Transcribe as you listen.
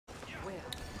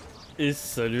Et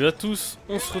salut à tous,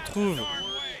 on se retrouve.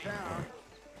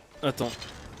 Attends.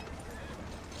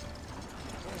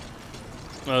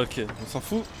 Ah ok, on s'en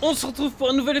fout. On se retrouve pour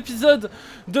un nouvel épisode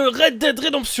de Red Dead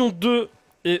Redemption 2.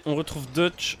 Et on retrouve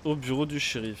Dutch au bureau du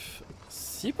shérif.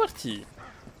 C'est parti.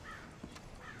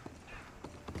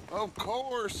 Of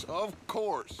course, of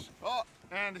course. Oh,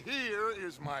 and here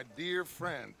is my dear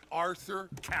friend, Arthur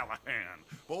Callahan.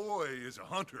 Boy is a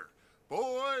hunter.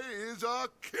 Boy is a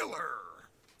killer.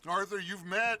 Arthur, you've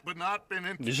met but not been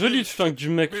Il est joli le flingue du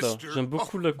mec là. Mister- J'aime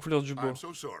beaucoup la couleur du bois. I'm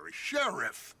so sorry.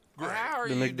 Sheriff Gray. How are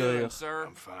Le you mec doing, derrière. sir?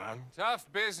 I'm fine. Tough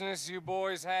business you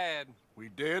boys had. We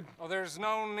did? Well, there's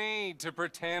no need to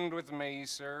pretend with me,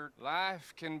 sir.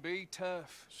 Life can be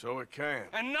tough. So it can.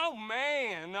 And no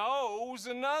man owes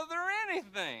another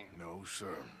anything. No,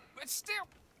 sir. But still,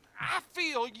 I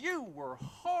feel you were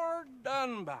hard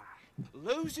done by.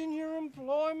 Losing your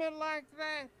employment like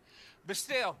that. But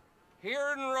still,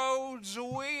 here in Rhodes,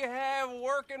 we have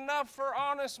work enough for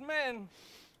honest men.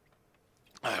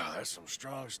 Ah, that's some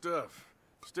strong stuff.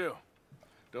 Still,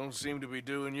 don't seem to be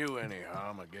doing you any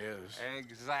harm, I guess.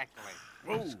 Exactly.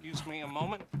 Whoa. Excuse me a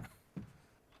moment.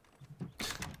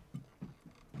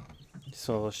 Ils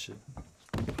sont arrachés.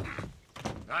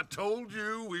 I told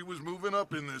you we was moving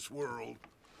up in this world.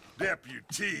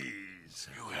 Deputies.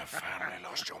 You have finally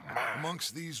lost your mind.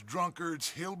 Amongst these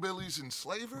drunkards, hillbillies, and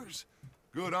slavers?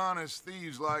 Good honest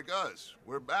thieves like us.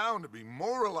 We're bound to be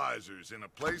moralizers in a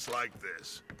place like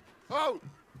this. Oh,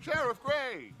 Sheriff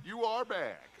Gray, you are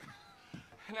back.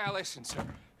 Now listen, sir.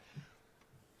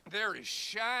 There is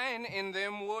shine in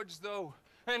them woods, though,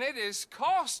 and it is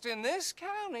costing this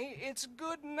county its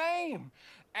good name,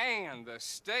 and the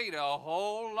state a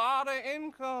whole lot of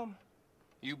income.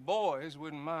 You boys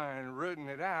wouldn't mind rooting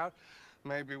it out.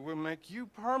 Maybe we'll make you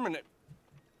permanent.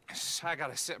 I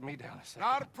gotta sit me down a second.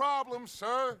 Not a problem,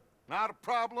 sir. Not a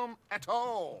problem at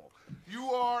all.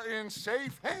 You are in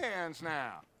safe hands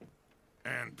now.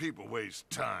 And people waste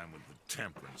time with the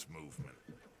temperance movement.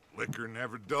 Liquor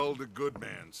never dulled a good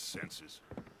man's senses.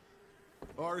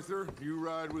 Arthur, you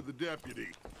ride with the deputy.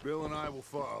 Bill and I will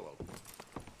follow.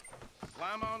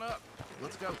 Climb on up.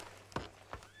 Let's go.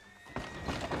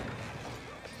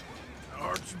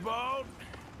 Archibald?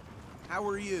 How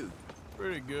are you?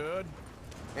 Pretty good.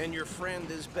 And your friend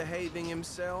is behaving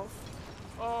himself?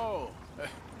 Oh,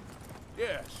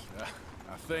 yes.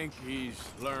 I think he's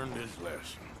learned his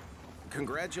lesson.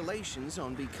 Congratulations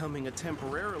on becoming a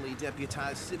temporarily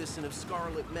deputized citizen of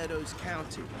Scarlet Meadows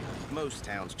County. Most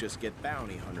towns just get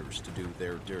bounty hunters to do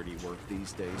their dirty work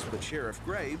these days, but Sheriff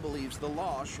Gray believes the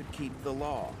law should keep the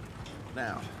law.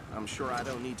 Now, I'm sure I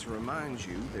don't need to remind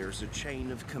you there's a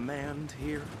chain of command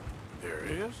here. There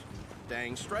is?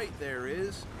 Dang straight there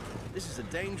is. This is a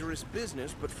dangerous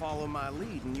business, but follow my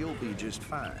lead and you'll be just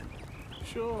fine.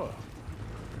 Sure.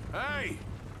 Hey!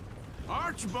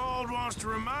 Archibald wants to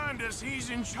remind us he's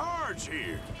in charge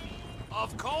here.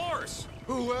 Of course.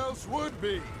 Who else would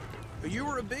be? You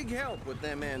were a big help with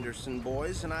them Anderson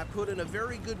boys, and I put in a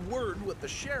very good word with the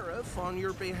sheriff on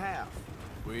your behalf.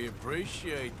 We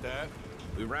appreciate that.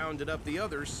 We rounded up the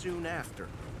others soon after.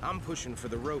 I'm pushing for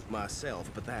the rope myself,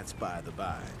 but that's by the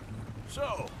by.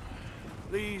 So,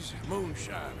 these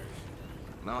moonshiners.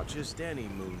 Not just any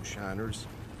moonshiners,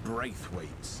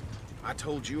 Braithwaites. I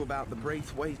told you about the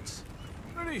Braithwaites?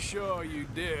 Pretty sure you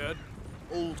did.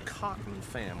 Old Cotton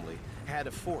family had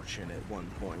a fortune at one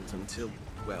point until,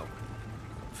 well,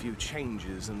 a few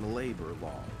changes in the labor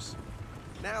laws.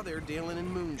 Now they're dealing in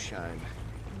moonshine.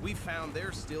 We found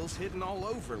their stills hidden all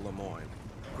over Lemoyne.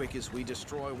 Quick as we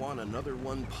destroy one, another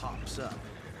one pops up.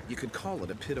 You could call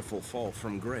it a pitiful fall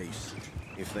from grace,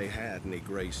 if they had any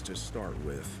grace to start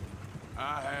with.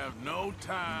 I have no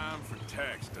time for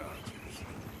tax dodgers.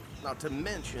 Not to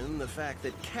mention the fact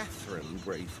that Catherine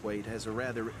Braithwaite has a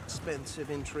rather expensive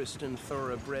interest in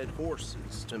thoroughbred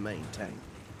horses to maintain.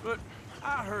 But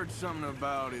I heard something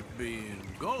about it being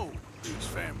gold these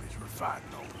families were fighting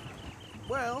over.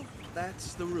 Well,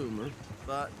 that's the rumor,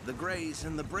 but the Greys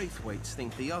and the Braithwaites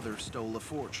think the others stole a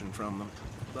fortune from them.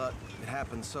 But it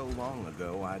happened so long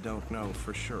ago, I don't know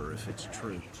for sure if it's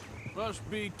true. Must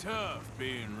be tough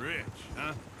being rich,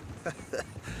 huh?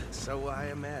 So I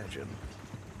imagine.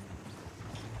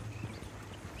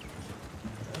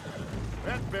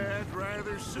 That badge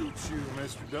rather suits you,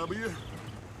 Mr. W.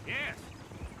 Yes,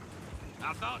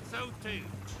 I thought so too.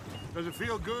 Does it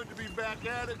feel good to be back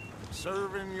at it,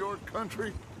 serving your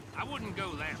country? I wouldn't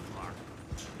go that far.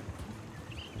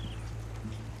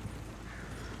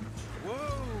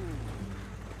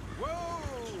 Whoa!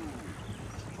 Whoa!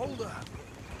 Hold up.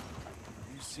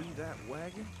 You see that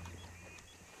wagon?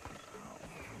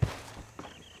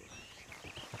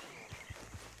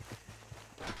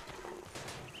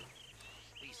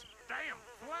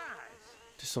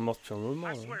 sont morts depuis un moment.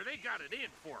 I Hein. swear they got it in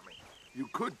for me. You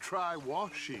could try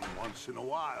washing once in a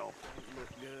while. Look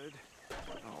good.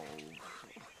 Oh.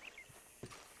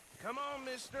 Come on,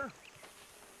 mister.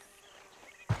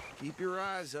 Keep your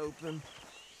eyes open.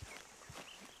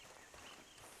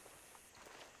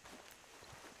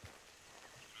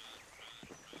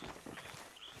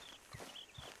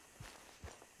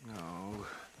 No.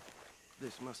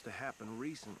 This must have happened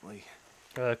recently.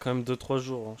 Quand même 2-3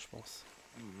 jours, hein, je pense.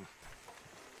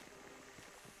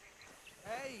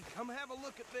 Hey, come have a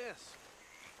look at this.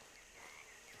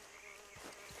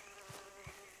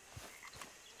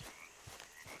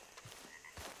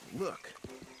 Look,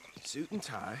 suit and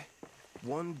tie,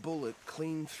 one bullet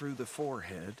clean through the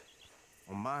forehead.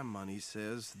 Well, my money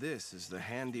says this is the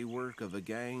handiwork of a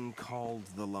gang called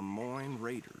the Lemoyne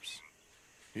Raiders.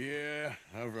 Yeah,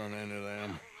 I've run into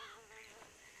them.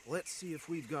 Let's see if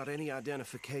we've got any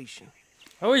identification.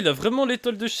 Ah ouais, il a vraiment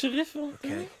l'étoile de shérif hein.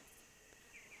 Okay.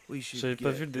 We should J'avais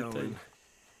pas vu get le détail. going.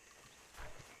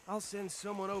 I'll send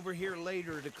someone over here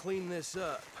later to clean this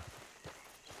up.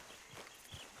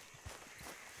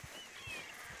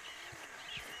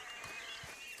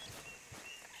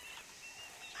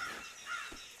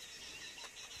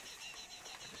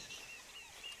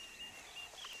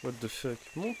 What the fuck?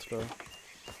 Monte là.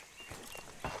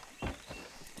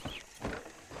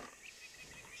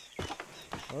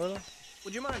 Voilà.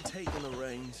 Would you mind taking the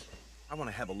reins? I want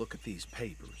to have a look at these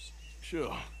papers.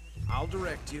 Sure. I'll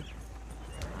direct you.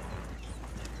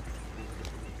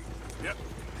 Yep.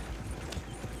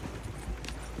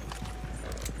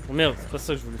 Oh merde, c'est pas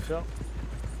ça que je voulais faire.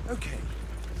 Okay.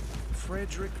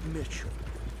 Frederick Mitchell,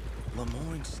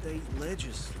 Lemoyne State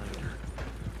Legislator.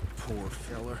 Poor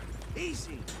feller.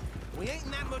 Easy. We ain't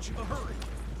in that much of a hurry.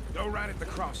 Go right at the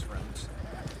crossroads.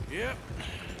 Yep.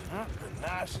 Not the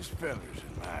nicest fellers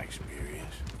in my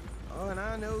experience. Oh, and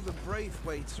I know the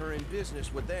Braithwaites are in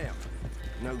business with them.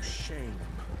 No shame.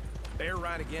 They're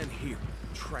right again here.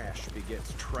 Trash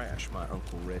begets trash, my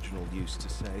Uncle Reginald used to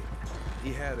say.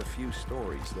 He had a few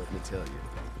stories, let me tell you.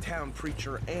 Town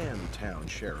preacher and town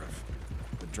sheriff.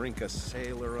 Would drink a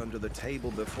sailor under the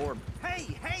table before...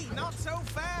 Hey, hey, not so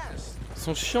fast! Ils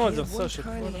sont chiants à He dire had ça à one chaque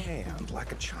fois tiny là. hand,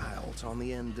 like a child's, on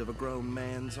the end of a grown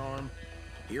man's arm.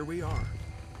 Here we are.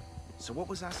 So what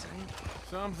was I saying?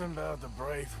 Something about the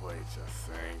Braithwaites, I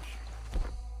think.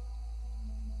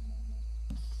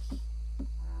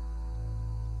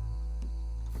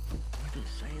 Even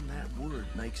saying that word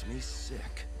makes me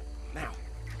sick. Now,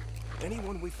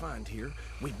 anyone we find here,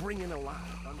 we bring in alive.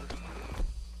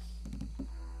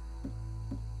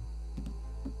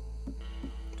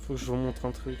 Faut que je vous montre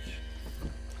un truc.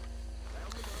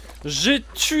 J'ai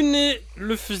tuné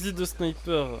le fusil de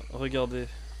sniper. Regardez.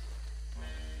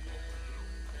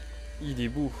 Il est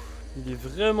beau. Il est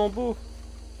vraiment beau.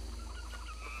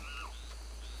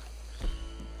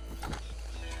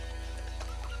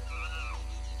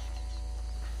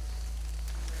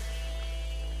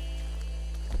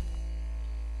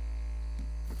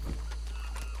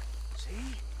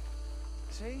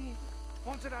 See?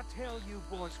 What did I tell you,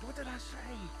 boys? What did I say?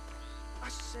 I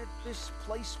said this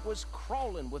place was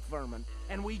crawling with vermin,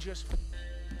 and we just...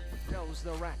 Those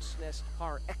the rat's nest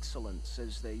par excellence,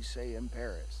 as they say in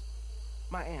Paris.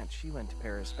 My aunt, she went to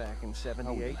Paris back in '78.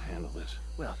 How will you handle this?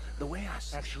 Well, the way I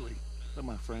see... Actually, let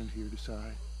my friend here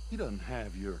decide. He doesn't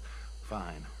have your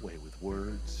fine way with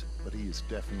words, but he is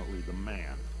definitely the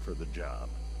man for the job.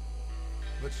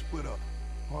 Let's split up.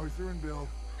 Arthur and Bill,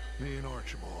 me and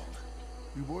Archibald.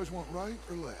 You boys want right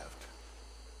or left?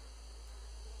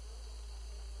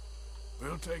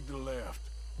 We'll take the left.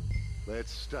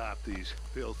 Let's stop these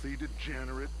filthy,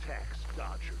 degenerate tax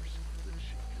dodgers. This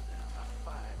should give them a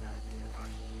fine idea.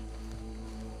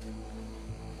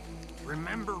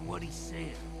 Remember what he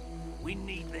said. We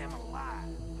need them alive.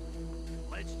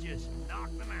 Let's just knock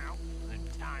them out and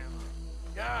tie them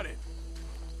up. Got it.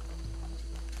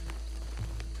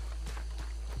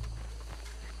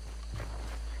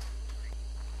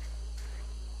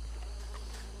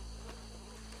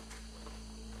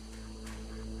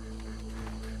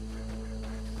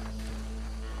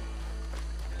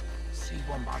 See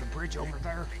one by the bridge over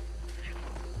there?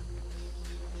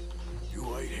 You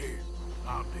wait here.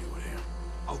 I'll deal with him.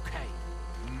 Okay,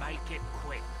 make it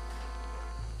quick.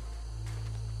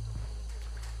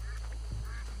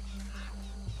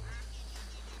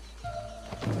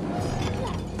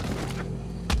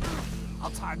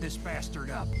 I'll tie this bastard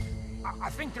up. I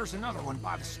think there's another one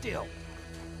by the still.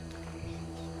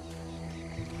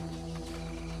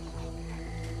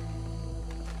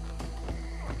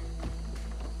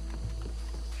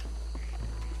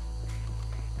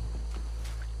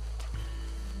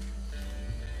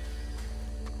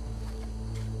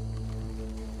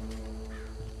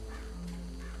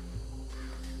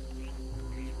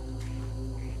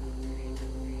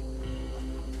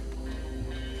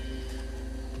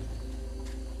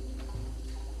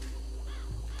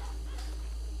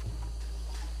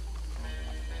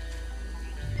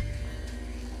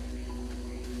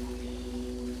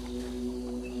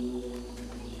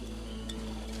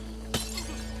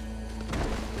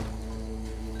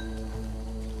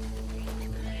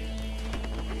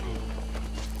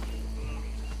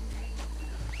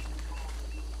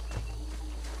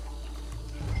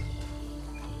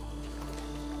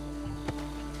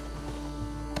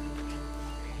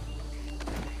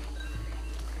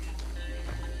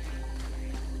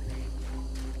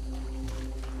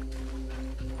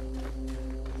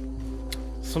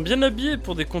 Ils sont bien habillés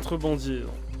pour des contrebandiers.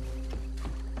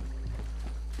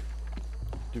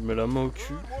 Tu mets la main au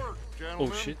cul.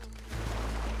 Oh shit.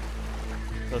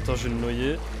 Attends, je vais le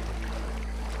noyer.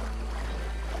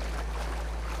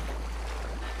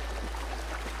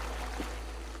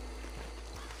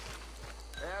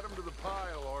 Add 'em to the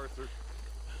pile, Arthur.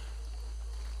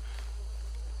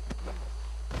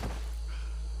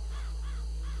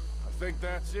 I think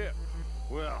that's it.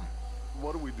 Well,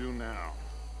 what do we do now?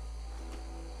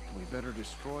 We better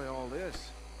destroy all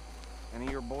this. Any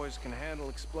of your boys can handle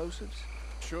explosives?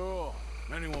 Sure,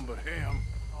 anyone but him.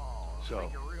 Oh, So-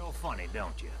 think you're real funny,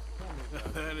 don't you?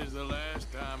 That is the last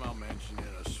time I'll mention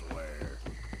it, I swear.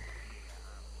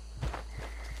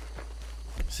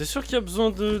 C'est sûr qu'il y a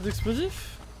besoin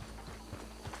d'explosifs?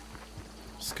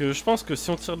 Parce que je pense que si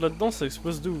on tire là-dedans, ça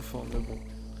explose de ouf, hein, mais bon.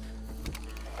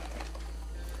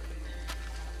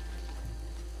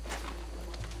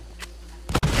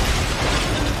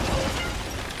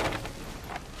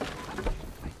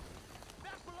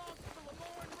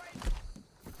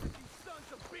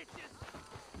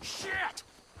 Shit!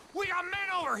 We got men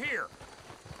over here!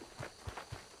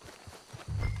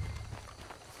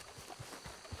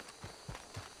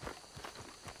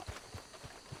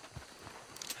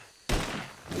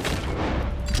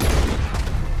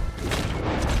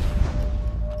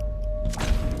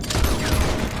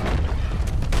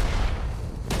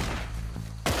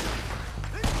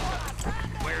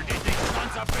 Where did these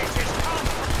sons of bitches come?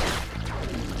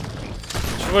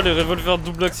 Tu vois, les revolvers de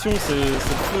double action, c'est le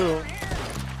feu, hein.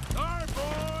 Alright,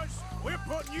 boys, we're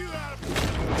putting you out of...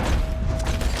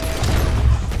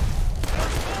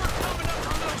 There's more coming up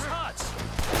from those huts!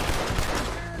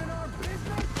 Let's clear them out!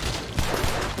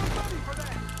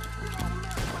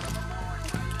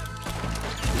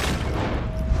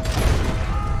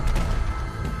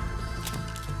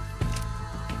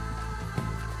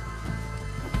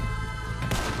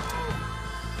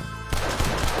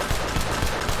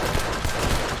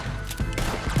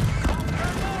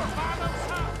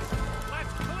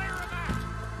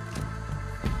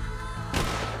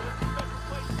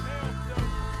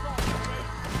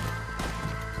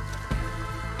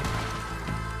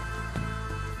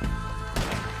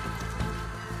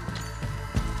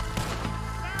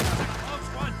 Close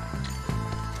one!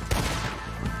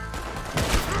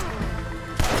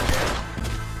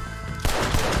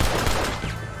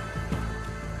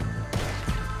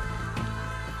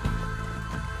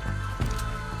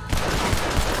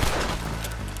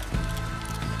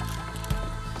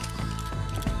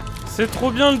 C'est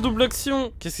trop bien le double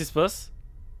action. Qu'est-ce qui se passe?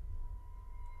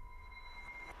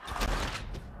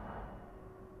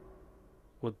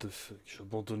 What the fuck? J'ai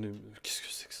abandonné. Qu'est-ce que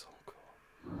c'est que ça encore?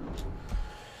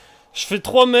 Je fais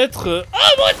 3 mètres.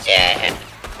 Oh mon dieu!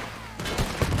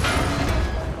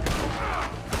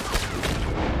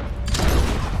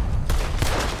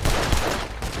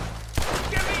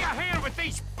 Give me a hand with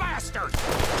these bastards!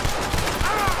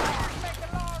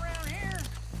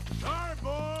 Alright,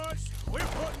 boys, we're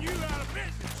putting you out of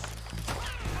business.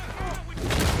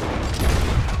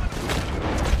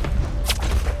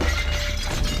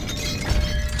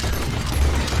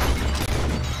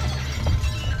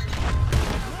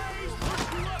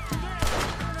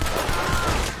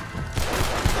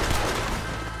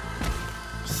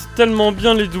 C'est tellement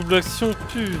bien les doubles actions,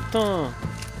 putain.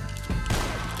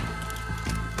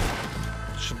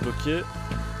 Je suis bloqué.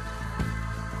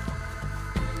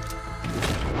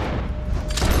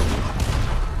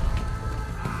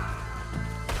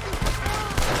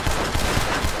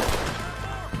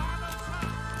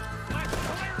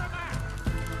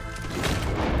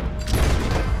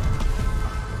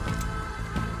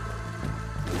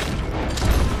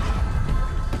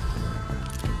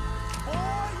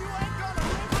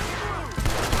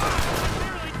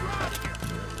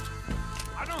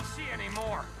 I don't see any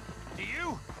more. Do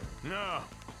you? No,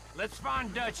 Let's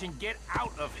find Dutch and get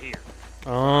out of here.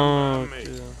 Ah, ok.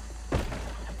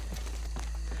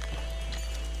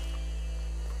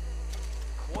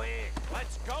 Quick,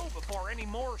 let's go before any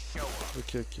more show up.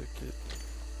 Ok, ok, ok.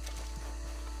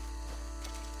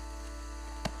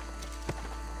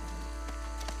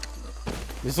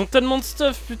 Mais ils ont tellement de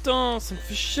stuff, putain. Ça me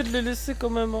fait chier de les laisser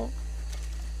quand même, hein.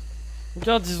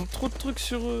 Regarde, ils ont trop de trucs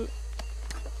sur eux.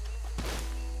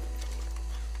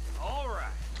 All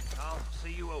right, I'll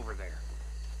see you over there.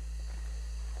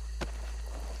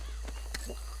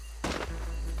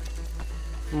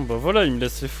 Bon bah voilà, ils me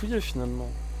laissent les fouiller finalement.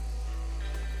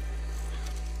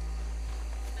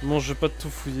 Bon, je vais pas tout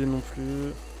fouiller non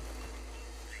plus.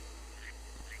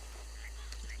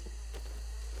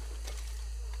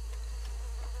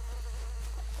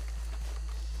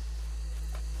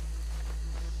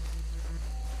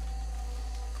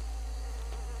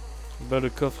 Bah le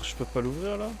coffre, je peux pas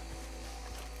l'ouvrir là?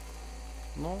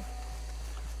 Non?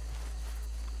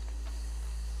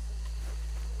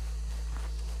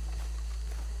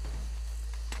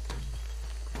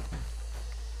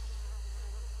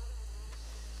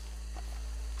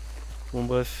 Bon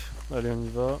bref, allez on y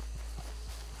va.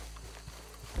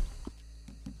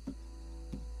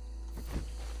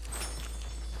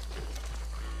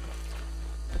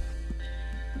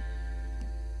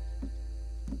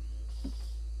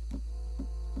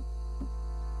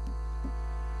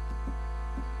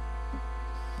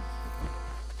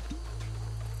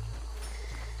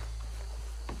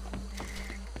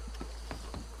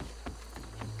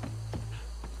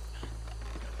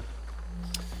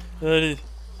 Allez.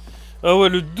 Ah ouais,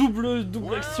 le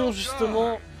double action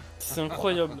justement, c'est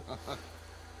incroyable.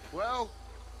 Well,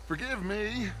 forgive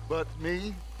me, but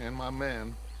me and my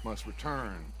men must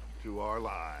return to our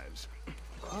lives.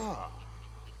 Ah,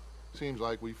 seems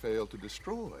like we failed to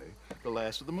destroy the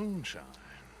last of the moonshine.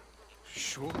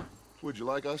 Sure. Would you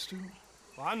like us to?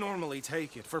 Well, I normally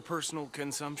take it. For personal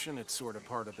consumption, it's sort of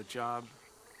part of the job.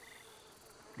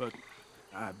 But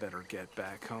I better get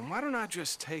back home. Why don't I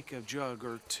just take a jug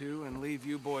or two and leave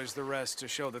you boys the rest to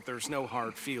show that there's no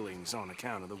hard feelings on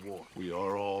account of the war? We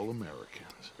are all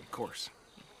Americans. Of course.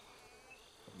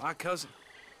 My cousin,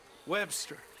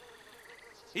 Webster,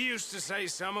 he used to say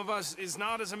some of us is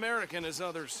not as American as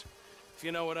others, if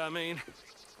you know what I mean.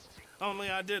 Only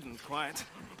I didn't quite.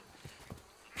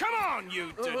 Come on,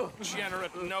 you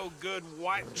degenerate, no-good,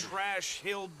 white trash,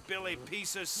 hillbilly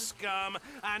piece of scum.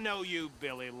 I know you,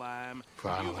 Billy Lime.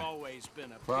 Finally. You've always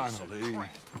been a piece of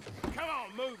crap. Come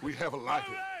on, move. We have a life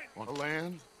on a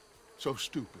land so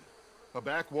stupid, a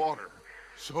backwater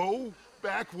so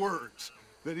backwards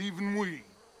that even we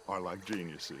are like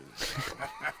geniuses.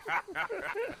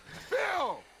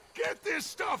 Phil, get this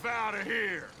stuff out of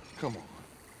here. Come on,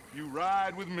 you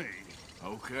ride with me.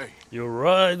 Okay. You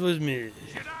ride with me.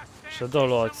 J'adore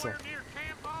leur accent.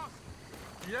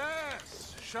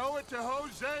 Yes, show it to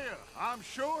Hosea. I'm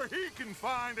sure he can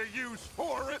find a use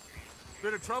for it.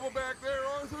 Bit of trouble back there,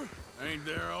 Arthur? Ain't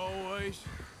there always?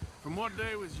 From what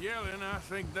they was yelling, I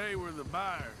think they were the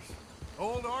buyers.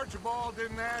 Old Archibald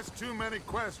didn't ask too many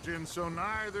questions, so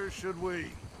neither should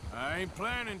we. I ain't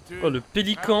planning to. Oh, le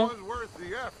pélican. That was worth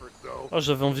the effort, though. Oh,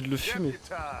 j'avais envie de le fumer.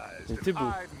 Deputized Il était and beau.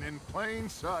 hiding in plain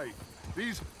sight.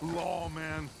 These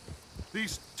lawmen,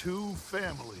 these two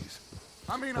families.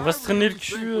 I mean, On va se traîner le think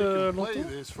cul we can play longtemps.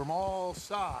 this from all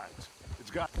sides. It's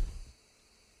got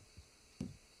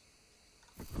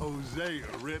Hosea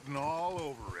written all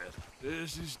over it.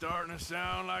 This is starting to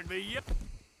sound like the young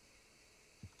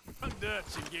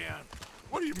Dutch again.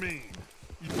 What do you mean?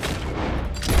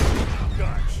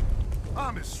 Gosh,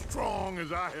 I'm as strong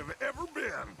as I have ever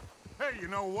been. Hey, you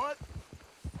know what?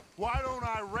 Why don't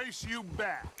I race you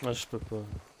back? Ah, je peux pas.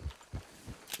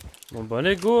 Bon bah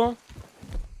allez, go hein.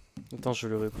 Attends, je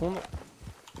vais lui répondre.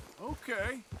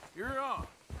 Okay, you're on.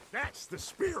 That's the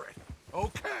spirit.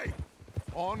 Okay,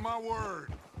 on my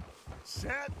word.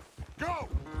 Set, go!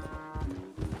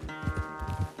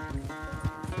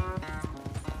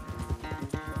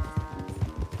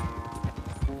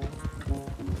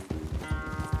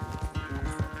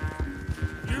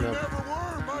 You never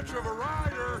were much of a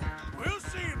rider. We'll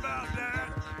see about that.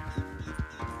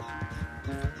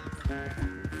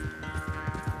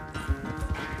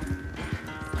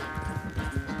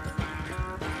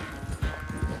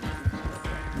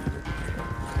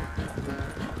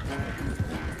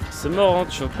 C'est mort hein,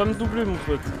 tu vas pas me doubler mon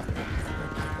pote.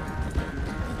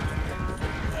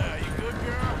 You good,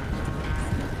 girl?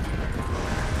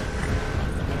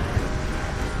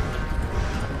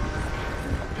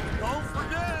 Don't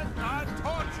forget, I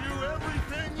taught you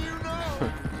everything you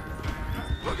know.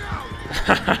 Look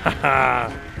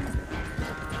out!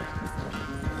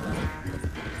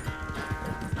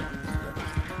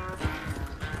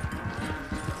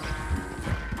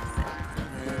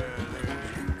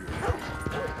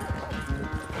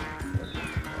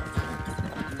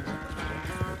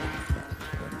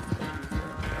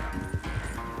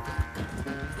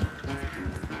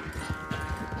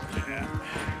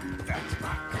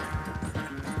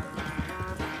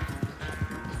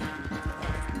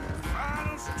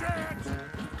 Final stretch.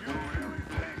 You really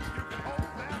think you can hold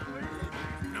that lead?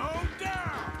 No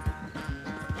doubt.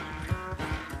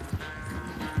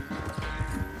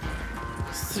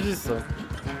 Stylé ça.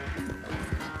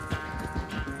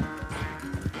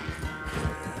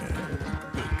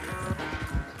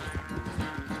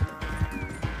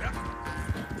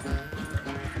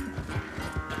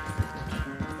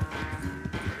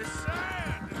 It's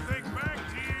sad to think back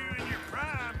to you in your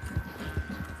prime.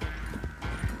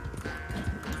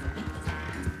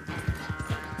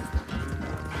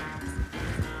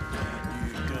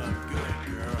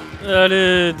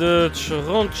 Allez, Dutch,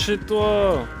 rentre chez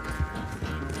toi.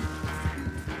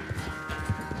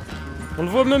 On le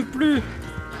voit même plus.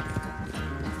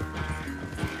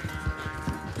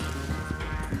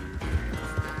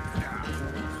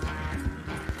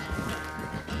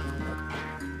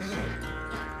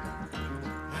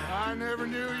 I never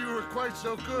knew you were quite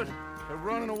so good at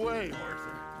running away,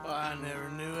 Arthur. I never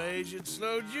knew age had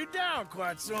slowed you down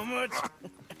quite so much.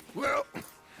 Well,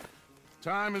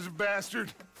 time is a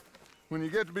bastard. When you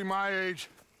get to be my age,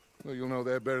 well, you'll know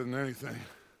that better than anything.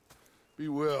 Be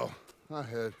well. I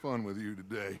had fun with you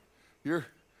today.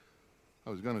 I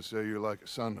was gonna say you're like a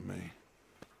son to me.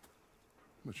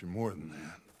 But you're more than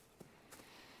that.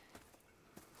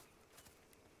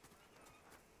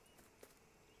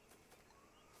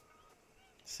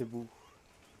 C'est beau.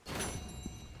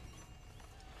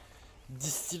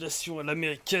 Distillation à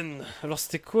l'américaine. Alors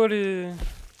c'était quoi les...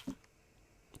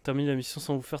 Termine la mission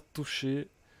sans vous faire toucher.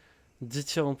 10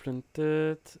 tirs en pleine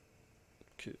tête.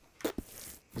 Ok.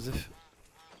 Vous avez fait...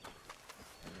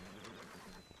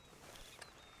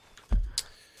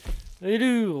 Allez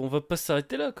lourd, on va pas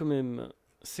s'arrêter là quand même.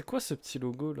 C'est quoi ce petit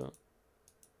logo là?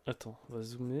 Attends, on va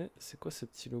zoomer. C'est quoi ce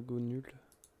petit logo nul?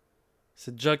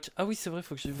 C'est Jack. Ah oui c'est vrai,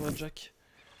 faut que j'aille voir Jack.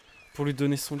 Pour lui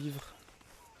donner son livre.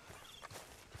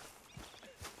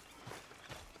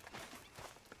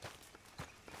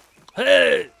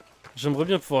 Hey! J'aimerais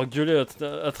bien pouvoir gueuler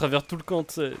à travers tout le camp,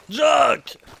 tu sais.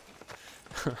 Jack!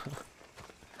 I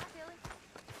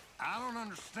don't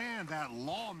understand that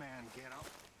lawman get-up.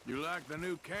 You like the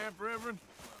new camp, Reverend?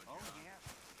 Oh, yeah.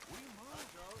 We moved,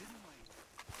 though, didn't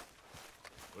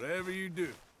we? Whatever you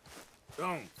do,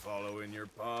 don't follow in your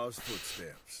pa's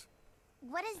footsteps.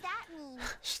 What does that mean?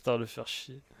 J'étais à le faire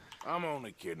chier. I'm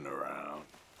only kidding around.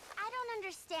 I don't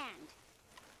understand.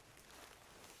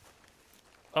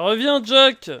 Ah, reviens,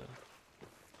 Jack! Stop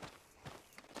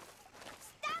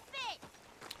it!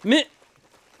 Mais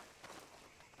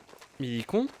il est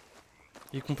con?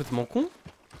 Il est complètement con?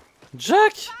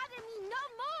 Jack! Bother me no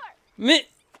more! Mais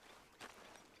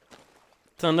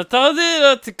t'es un attardé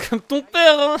là, t'es comme ton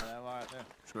père hein.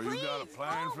 So you got a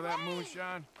plan for that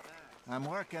moonshine? I'm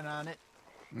working on it.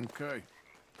 Okay.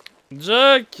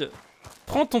 Jack!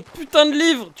 Prends ton putain de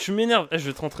livre! Tu m'énerves. Eh, je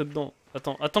vais te rentrer dedans.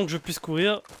 Attends que je puisse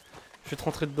courir. Je vais te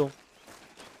rentrer dedans.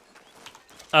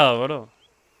 Ah, voilà.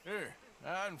 Here, I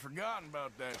hadn't forgotten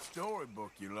about that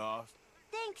storybook you lost.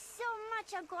 Thanks so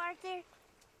much, Uncle Arthur.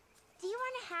 Do you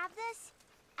want to have this?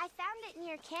 I found it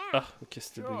near camp. Ah, ok,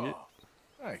 c'était bugué. Sure.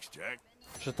 Thanks, Jack.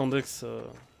 J'attendais que ça...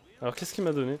 Alors, qu'est-ce qu'il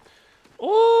m'a donné?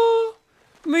 Oh!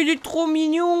 Mais il est trop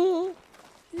mignon!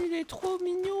 Il est trop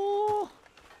mignon!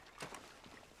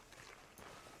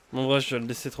 Bon, bref, je vais le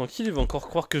laisser tranquille. Il va encore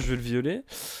croire que je vais le violer.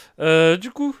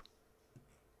 Du coup...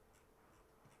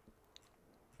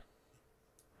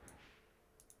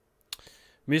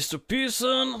 Mr.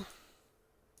 Pearson,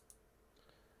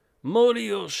 Molly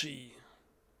Yoshi.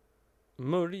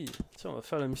 Molly. Tiens, on va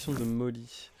faire la mission de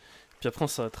Molly. Puis après, on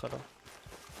s'arrêtera là.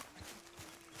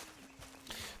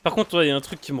 Par contre, il y a un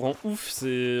truc qui me rend ouf,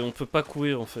 c'est on peut pas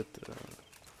courir en fait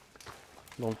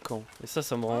dans le camp. Et ça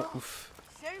me rend ouf.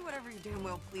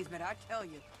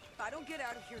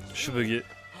 Je suis bugué.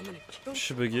 Je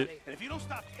suis bugué.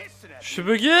 Je suis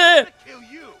bugué.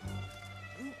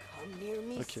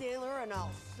 Ok.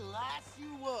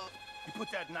 You put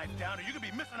that knife down or you could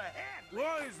be missing a hand.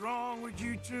 What is wrong with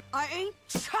you two? I ain't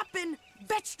chopping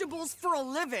vegetables for a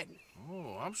living.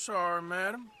 Oh, I'm sorry,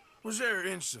 madam. Was there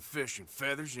insufficient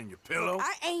feathers in your pillow?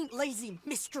 I ain't lazy,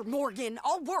 Mr. Morgan.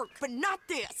 I'll work, but not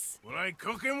this. Well, ain't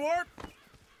cooking work?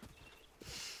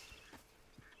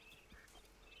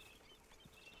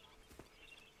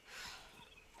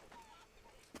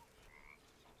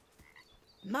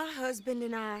 My husband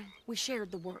and I, we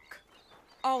shared the work.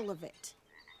 All of it.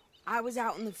 I was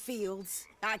out in the fields.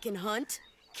 I can hunt,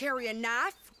 carry a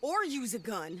knife, or use a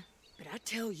gun. But I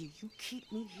tell you, you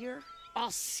keep me here,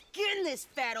 I'll skin this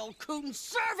fat old coot and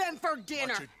serve him for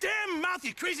dinner. Watch your damn mouth,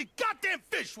 you crazy goddamn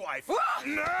fishwife!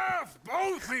 Enough,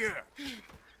 both of you!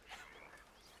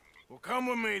 Well, come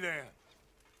with me then.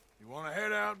 You want to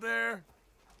head out there,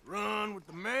 run with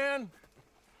the man?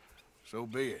 So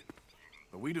be it.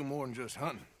 But we do more than just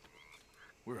hunting.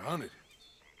 We're hunted.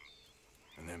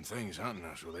 And them things hunting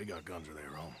us, well, they got guns of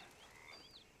their own.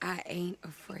 I ain't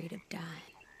afraid of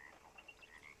dying.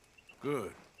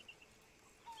 Good.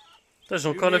 J'ai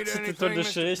encore la petite étoile de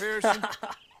shérif.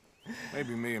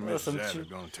 Maybe me and Oh, Mrs. me Ab too. are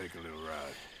gonna take a little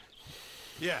ride.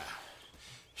 Yeah,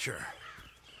 sure.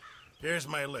 Here's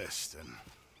my list, and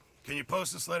can you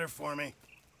post this letter for me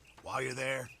while you're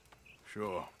there?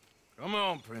 Sure. Come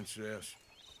on, princess.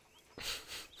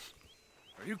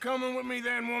 Are you coming with me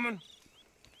then, woman?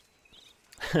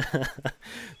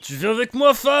 Tu viens avec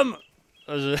moi, femme?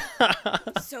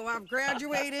 So I've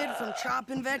graduated from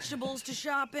chopping vegetables to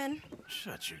shopping.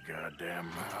 Shut your goddamn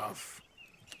mouth.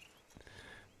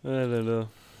 Ah là là.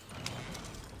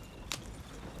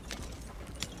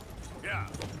 Yeah.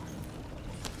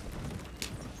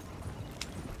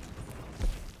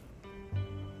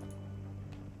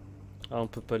 Ah, on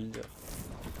peut pas le lire.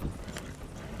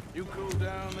 You cooled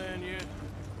down then yet?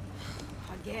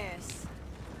 I guess.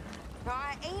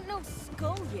 I ain't no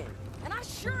scullion, and I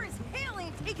sure as hell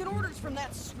ain't taking orders from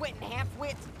that sweating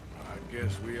half-wit. I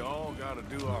guess we all gotta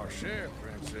do our share,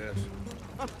 princess.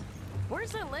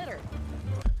 Where's that letter?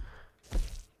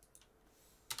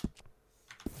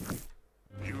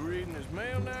 You reading his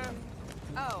mail now?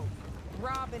 Oh,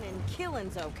 robbing and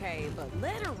killing's okay, but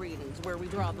letter reading's where we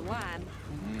draw the line.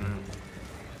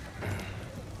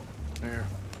 Here.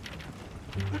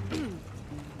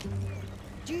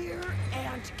 Dear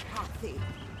Aunt Kathy,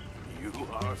 You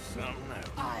are something else.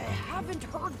 I haven't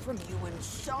heard from you in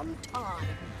some time,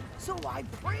 so I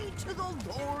pray to the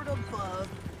Lord above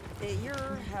that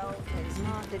your health has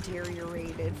not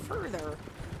deteriorated further.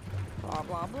 Blah,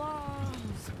 blah, blah.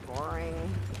 It's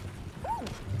boring.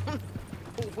 Oh,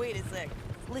 wait a sec.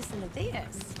 Listen to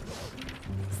this.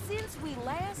 Since we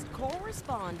last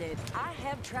corresponded, I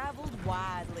have traveled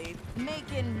widely,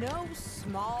 making no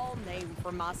small name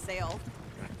for myself.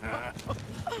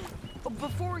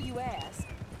 Before you ask,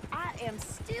 I am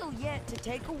still yet to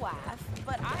take a wife,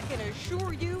 but I can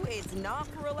assure you it's not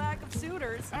for a lack of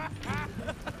suitors.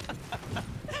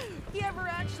 You ever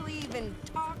actually even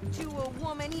talk to a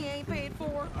woman he ain't paid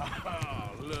for?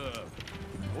 Oh, look.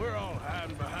 We're all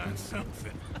hiding behind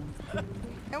something.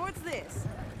 And what's this?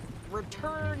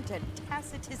 Return to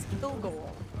Tacitus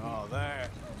Kilgore. Oh,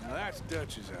 that's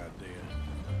Dutch's idea.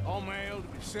 All mail to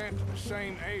be sent to the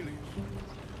same alias.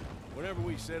 Whenever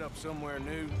we set up somewhere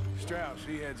new, Strauss,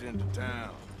 he heads into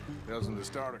town. Tells them to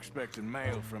start expecting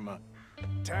mail from a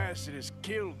Tacitus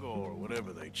Kilgore, or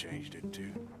whatever they changed it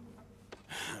to.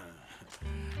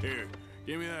 Here,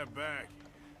 give me that back.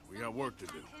 We got work to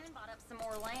do. Bought up some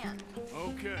more land.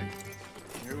 Okay,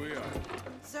 here we are.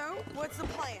 So, what's the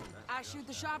plan? I shoot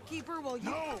the shopkeeper while you...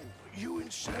 No! You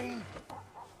insane?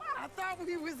 I thought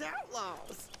we was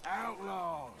outlaws.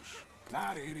 Outlaws,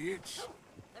 not idiots.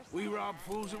 We rob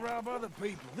fools that rob other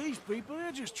people. These people,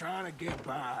 they're just trying to get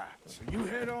by. So you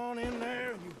head on in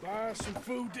there and you buy some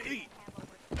food to eat.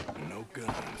 No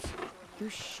guns. You're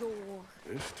sure?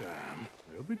 This time,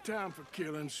 there'll be time for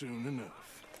killing soon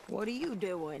enough. What are you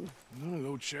doing? I'm gonna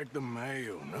go check the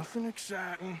mail. Nothing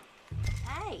exciting.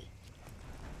 Hey.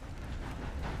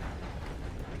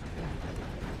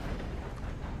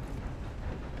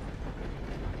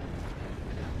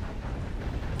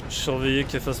 Surveiller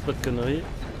qu'elle fasse pas de conneries.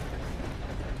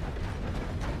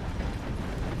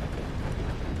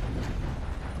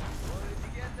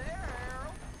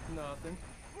 Nothing.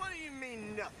 What do you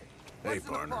mean, nothing? Hey, What's in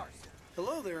the partner. parcel?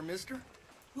 Hello there, mister.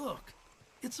 Look,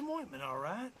 it's some ointment, all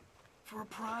right? For a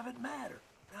private matter.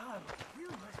 Now, I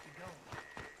really must be going.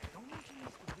 Don't want you to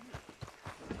miss the beer.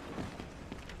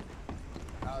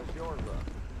 How's yours,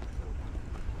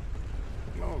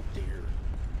 Oh, dear.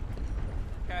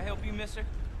 Can I help you, mister?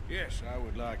 Yes, I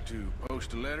would like to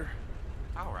post a letter.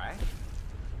 All right.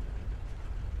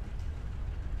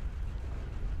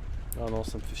 Ah non,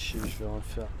 ça me fait chier, je vais rien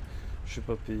faire. Je suis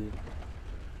pas payé.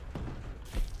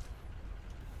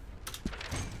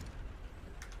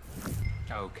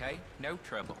 Okay, no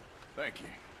trouble. Thank you.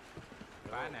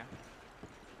 Bye now.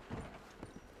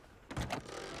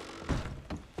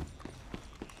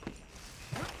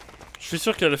 Je suis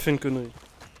sûr qu'elle a fait une connerie.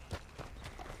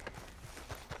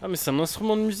 Ah mais c'est un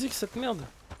instrument de musique cette merde.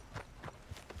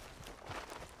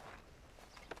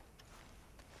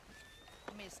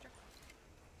 Mister.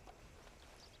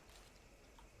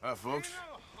 Hi, folks.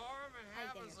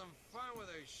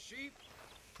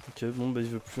 Ok, bon bah il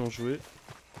veut plus en jouer.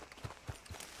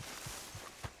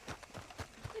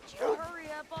 Could you hurry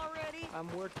up already? I'm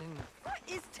working. What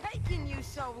is taking you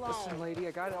so long? Listen, lady,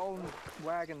 I got it all in the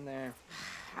wagon there.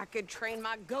 I could train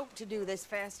my goat to do this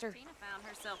faster. Tina found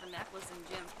herself a necklace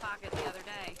in Jim's pocket the other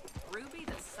day. Ruby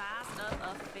the size of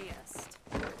a fist.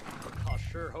 I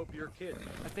sure hope you're kidding.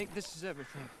 I think this is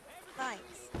everything.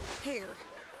 Thanks. Here,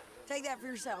 take that for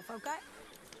yourself, okay?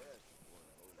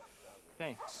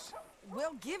 Thanks.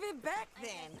 Well, give it back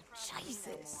then.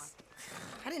 Jesus.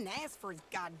 I didn't ask for his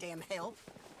goddamn help.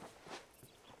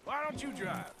 Why don't you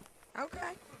drive?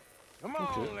 Okay. Come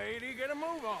on, lady, get a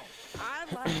move on. I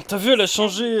like T'as vu, elle a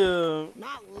changé,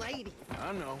 not lady.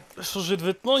 I know. elle a changé de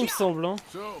vêtements, il me semble. Hein.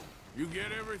 So, you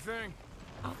get everything?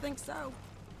 I think so.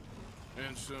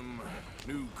 And some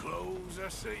new clothes, I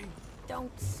see.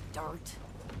 Don't start.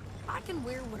 I can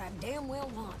wear what I damn well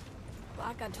want.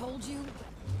 Like I told you,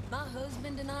 my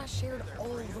husband and I shared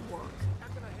all the work.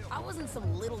 I wasn't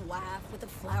some little wife with a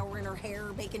flower in her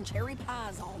hair baking cherry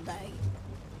pies all day.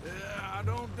 Yeah, I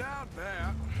don't doubt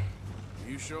that.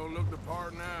 You sure look the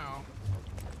part now.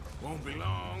 Won't be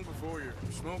long before you're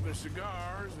smoking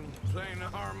cigars and playing the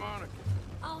harmonica.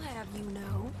 I'll have you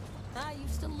know, I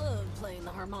used to love playing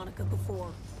the harmonica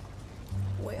before.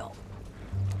 Well,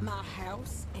 my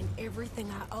house and everything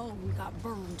I owned got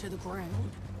burned to the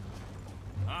ground.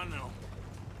 I know.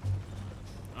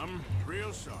 I'm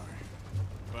real sorry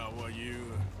about what you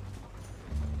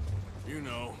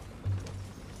know.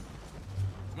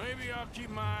 Maybe I'll keep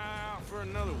my eye out for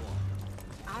another one.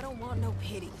 I don't want no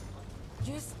pity.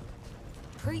 Just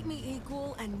treat me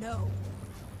equal and no.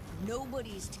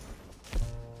 Nobody's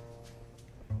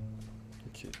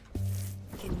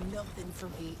taking nothing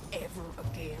from me ever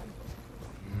again.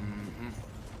 Mm-hmm.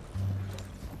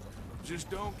 Just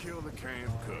don't kill the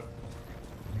camp cook.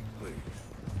 Please.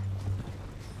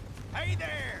 Hey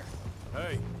there!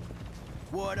 Hey.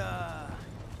 What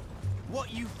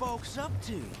you folks up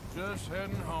to? Just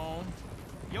heading home.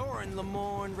 You're in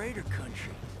Lemoyne Raider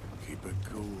country. Keep it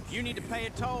cool. You need to pay a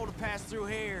toll to pass through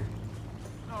here.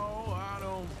 No, I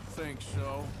don't think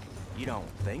so. You don't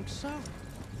think so?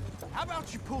 How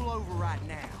about you pull over right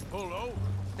now? Pull over?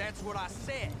 That's what I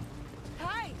said.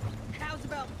 Hey, how's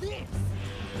about this?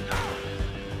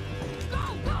 Go,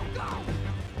 go, go!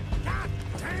 God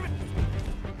damn it!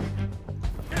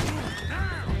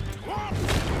 Now! What?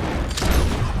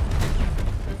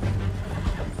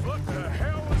 What the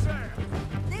hell was that?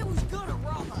 They was gonna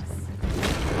rob us.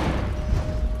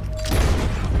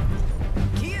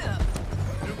 Give.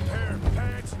 New pair of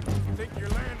pants. Think you're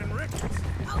landing rickets?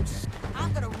 Oh,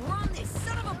 I'm gonna run this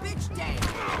son of a bitch down.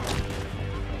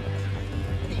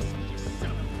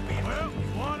 Well,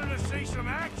 you wanted to see some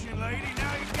action, lady.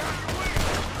 Now you got your wish.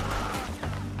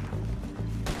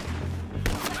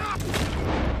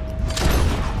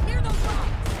 Near those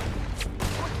rocks.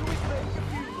 What can we say if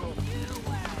you go?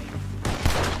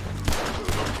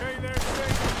 Okay there,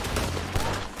 Saisit?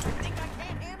 Think I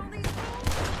can't handle these fools?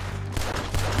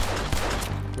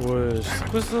 Ouais, c'est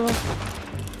quoi ça?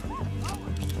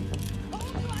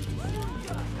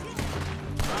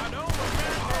 I don't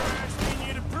remember asking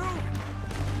you to prove it.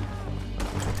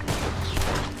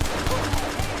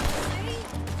 See?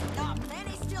 Not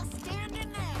many still standing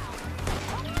now.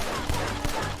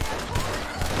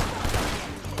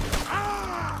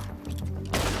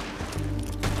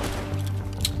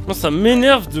 Moi ça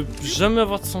m'énerve de jamais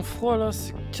avoir de sang-froid là,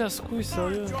 c'est casse-couille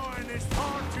sérieux. Enjoying this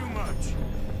far too much.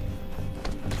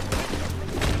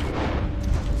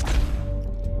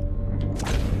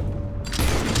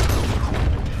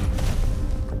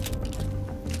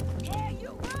 Yeah, you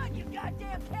run, you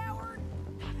goddamn coward.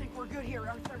 I think we're good here,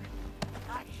 Arthur.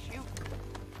 Nice shoot.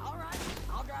 All right,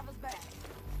 I'll drive us back.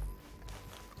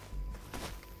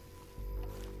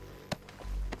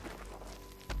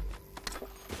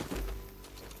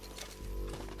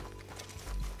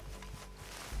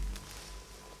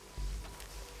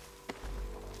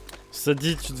 Ça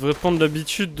dit, tu devrais prendre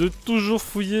l'habitude de toujours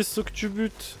fouiller ce que tu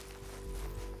butes.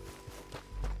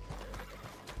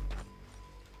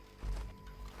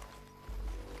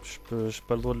 J'ai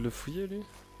pas le droit de le fouiller lui?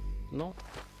 Non?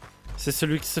 C'est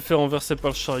celui qui s'est fait renverser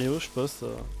par le chariot, je sais pas,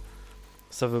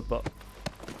 ça veut pas.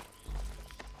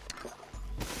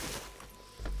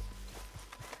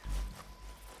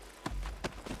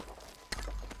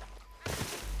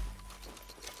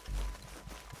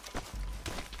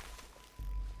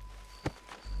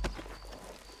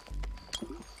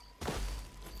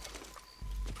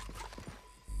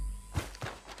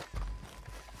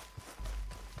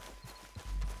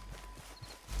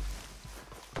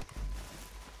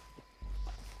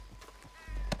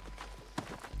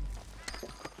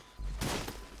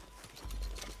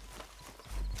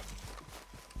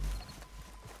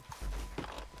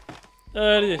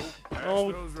 Allez, en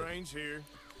route. Those reins here.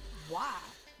 Why?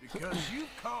 Because you've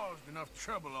caused enough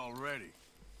trouble already.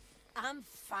 I'm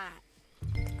fine.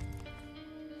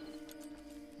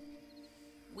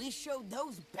 We showed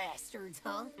those bastards,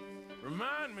 huh?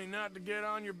 Remind me not to get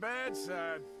on your bad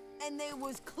side. And they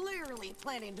was clearly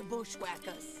planning to bushwhack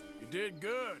us. You did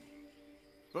good.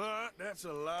 But that's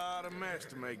a lot of mess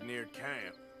to make near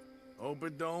camp. Hope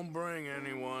it don't bring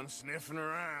anyone sniffing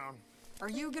around. Are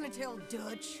you gonna tell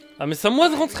Dutch? Ah mais c'est à moi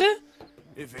de rentrer?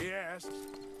 If he asks.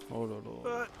 Oh là là.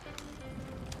 But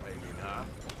maybe not.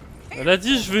 Elle a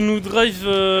dit je vais nous drive,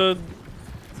 je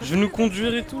vais nous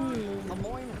conduire et tout.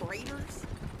 Lemoyne Raiders?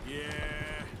 Yeah,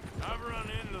 I've run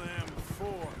into them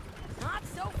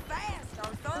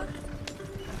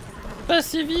pas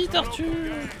si vite, Arthur.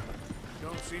 De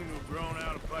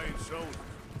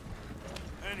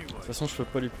toute façon, je peux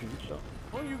pas aller plus vite là.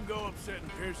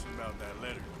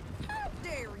 How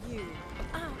dare you?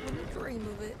 I wouldn't dream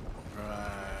of it.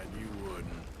 Right, you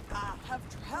wouldn't. I have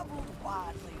traveled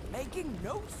widely, making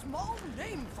no small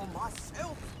name for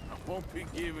myself. I won't be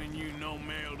giving you no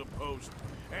mail to post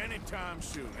anytime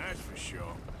soon, that's for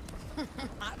sure.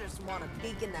 I just want to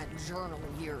peek in that journal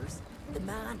of yours. The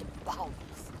mind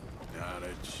boggles. Not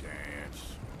a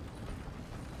chance.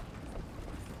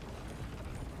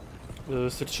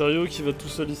 C'est le chariot qui va tout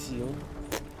seul ici. Hein.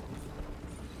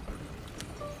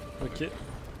 Ok.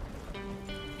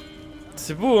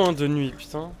 C'est beau hein de nuit,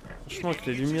 putain. Franchement avec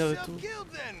les lumières et tout.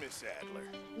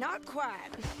 Not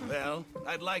quite. Well,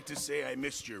 I'd like to say I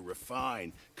missed your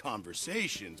refined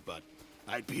conversations, but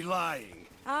I'd be lying.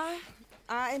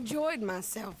 I enjoyed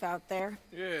myself out there.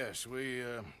 Yes,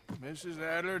 Mrs.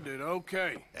 Adler did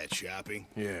okay. At shopping?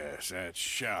 Yes, that's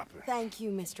shopping. Thank you,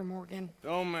 Mr. Morgan.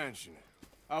 Don't mention it.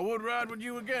 I would ride with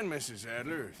you again, Mrs.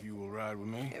 Adler, if you will ride with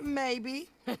me. Maybe.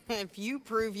 If you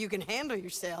prove you can handle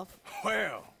yourself.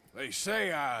 Well, they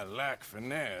say I lack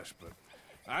finesse, but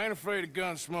I ain't afraid of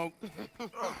gun smoke.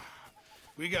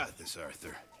 We got this,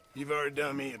 Arthur. You've already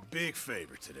done me a big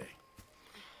favor today.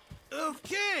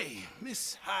 Okay,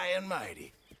 Miss High and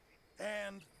Mighty.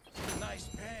 And nice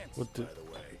pants, by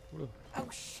the way. Oula. Oh,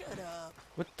 shut up.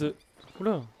 What the...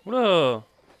 Oula, oula.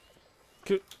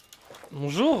 Que...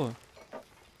 Bonjour.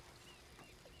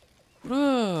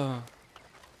 Oula.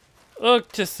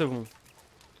 Ok, c'est bon.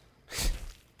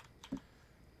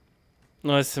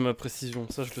 Ouais, c'est ma précision.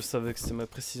 Ça, je le savais que c'était ma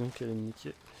précision qui allait me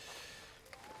niquer.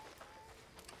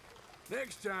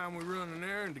 Next time we run an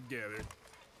errand together,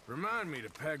 remind me to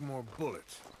pack more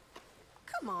bullets.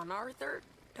 Come on, Arthur.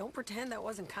 Don't pretend that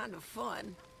wasn't kind of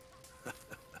fun.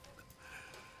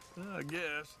 I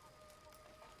guess.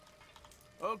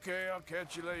 Okay, I'll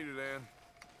catch you later then.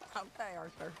 Okay,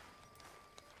 Arthur.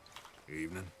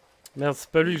 Evening. Merde,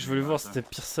 c'est pas lui que je voulais voir, c'était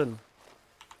Pearson.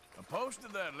 I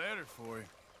posted that letter for you.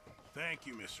 Thank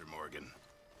you, Mr. Morgan.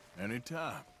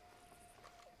 Anytime.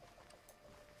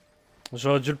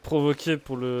 J'aurais dû le provoquer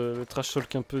pour le trash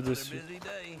talk un peu dessus.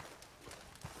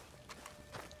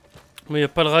 Mais y a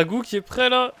pas le ragoût qui est prêt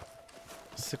là?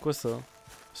 C'est quoi ça?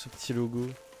 Ce petit logo.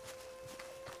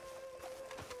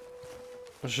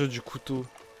 Jeu du couteau.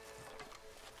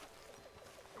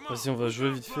 Vas-y, on va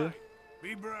jouer vite fait.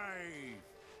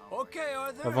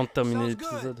 Avant de terminer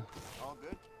l'épisode.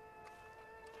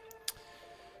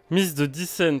 Mise de 10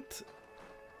 cents.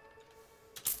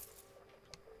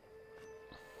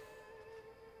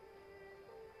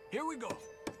 Here we go.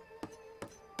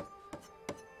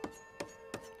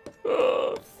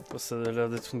 Oh, ça a l'air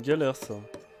d'être une galère ça.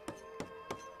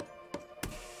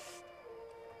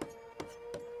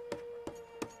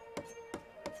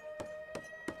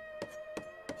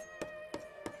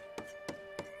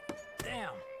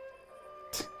 Damn.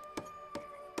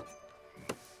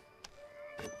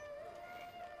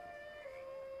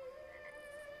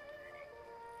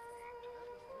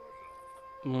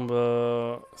 Bon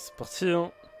bah, c'est parti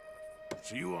hein.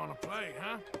 So you wanna play,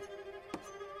 huh?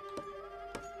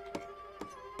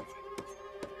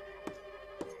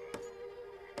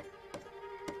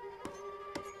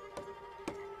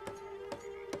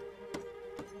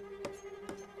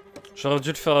 J'aurais dû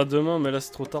le faire à deux mains, mais là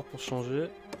c'est trop tard pour changer.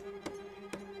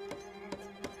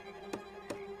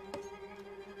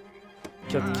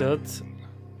 4-4.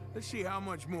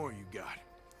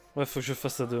 Ouais, faut que je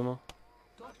fasse à deux mains.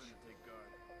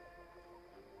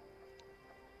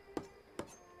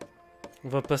 On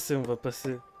va passer, on va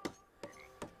passer.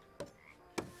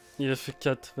 Il a fait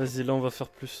 4. Vas-y, là on va faire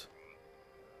plus.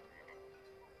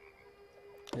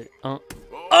 Et 1.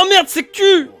 Oh merde, c'est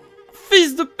Q!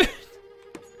 Fils de pute!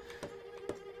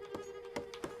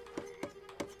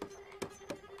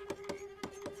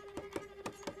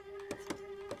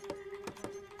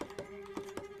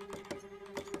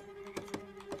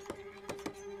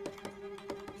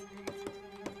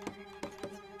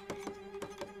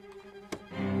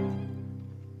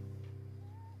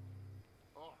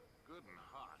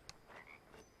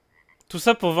 Tout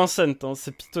ça pour 20 cents, hein,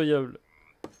 c'est pitoyable.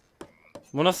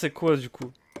 Bon là c'est quoi du coup?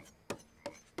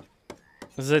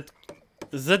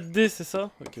 ZD c'est ça?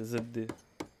 Ok, ZD.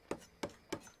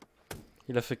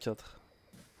 Il a fait 4.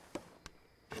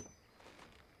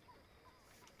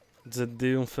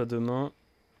 ZD on fait à deux mains.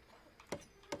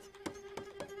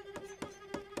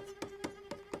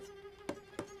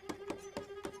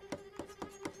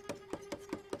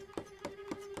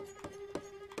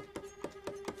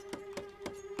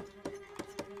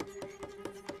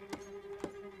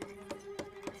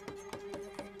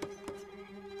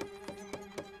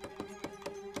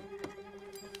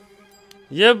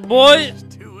 Yeah, boy!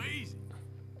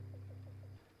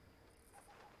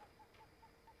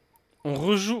 On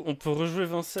rejoue, on peut rejouer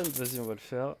Vincent. Vas-y, on va le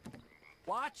faire.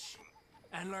 Watch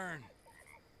and learn.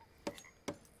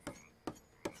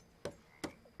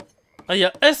 Ah, il y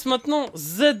a S maintenant!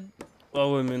 Z! Ah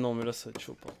ouais, mais non, mais là, ça va être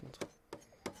chaud par contre.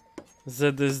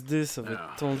 ZSD, ça va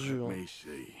être tendu. Hein.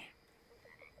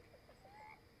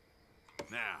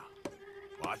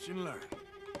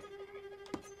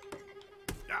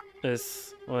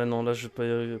 S. Ouais, non, là, je vais pas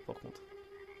y arriver par contre.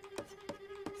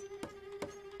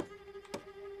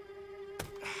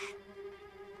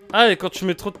 Ah, et quand tu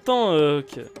mets trop de temps,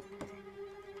 ok.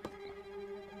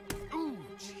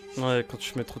 Ouais, quand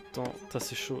tu mets trop de temps,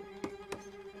 c'est chaud.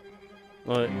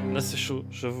 Ouais, là c'est chaud,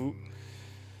 j'avoue.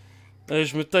 Allez,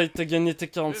 je me taille, t'as gagné tes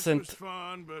 40 cents.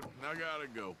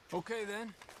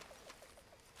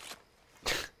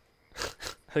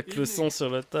 Avec le sang sur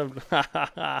la table.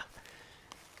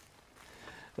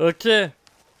 Ok.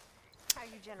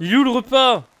 Il est où le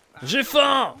repas? J'ai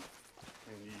faim!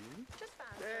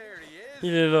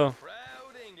 Il est là.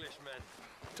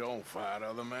 Don't fight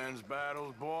other men's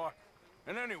battles, boy.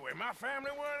 And anyway, my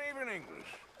family weren't even English.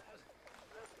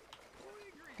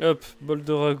 Hop, bol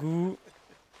de ragoût.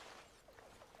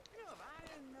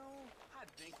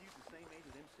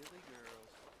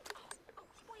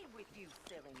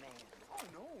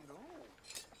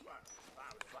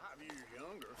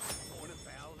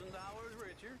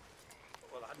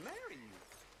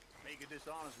 Make a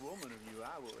dishonest woman of you,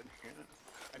 I would.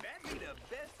 And that'd be the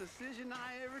best decision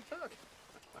I ever took.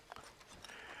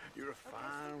 You're a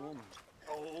fine woman.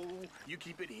 Oh, you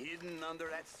keep it hidden under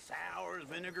that sour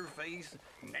vinegar face,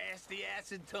 nasty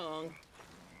acid tongue.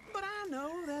 But I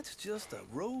know that's just a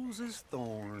rose's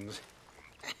thorns.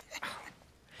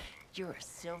 You're a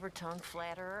silver-tongued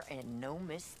flatterer and no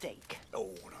mistake.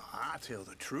 Oh, no, I tell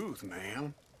the truth,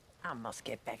 ma'am. I must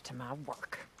get back to my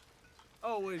work.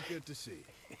 Always good to see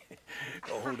you.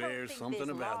 Oh, there's something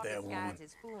about that woman.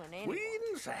 Sweet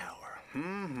and sour.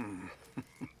 Mm-hmm.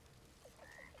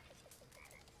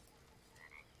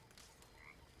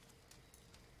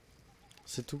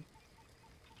 C'est tout.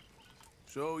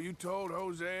 So you told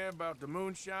Jose about the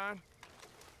moonshine?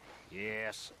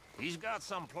 Yes, he's got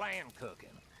some plan cooking.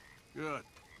 Good.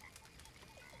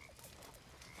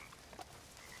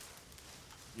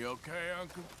 You okay,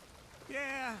 Uncle?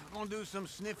 Yeah, I'm gonna do some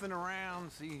sniffing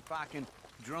around, see if I can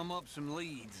drum up some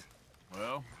leads.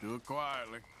 Well, do it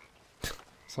quietly.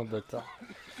 C'est un bâtard.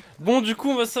 Bon, du coup,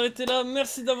 on va s'arrêter là.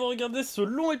 Merci d'avoir regardé ce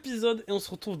long épisode et on se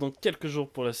retrouve dans quelques jours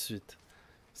pour la suite.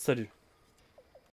 Salut.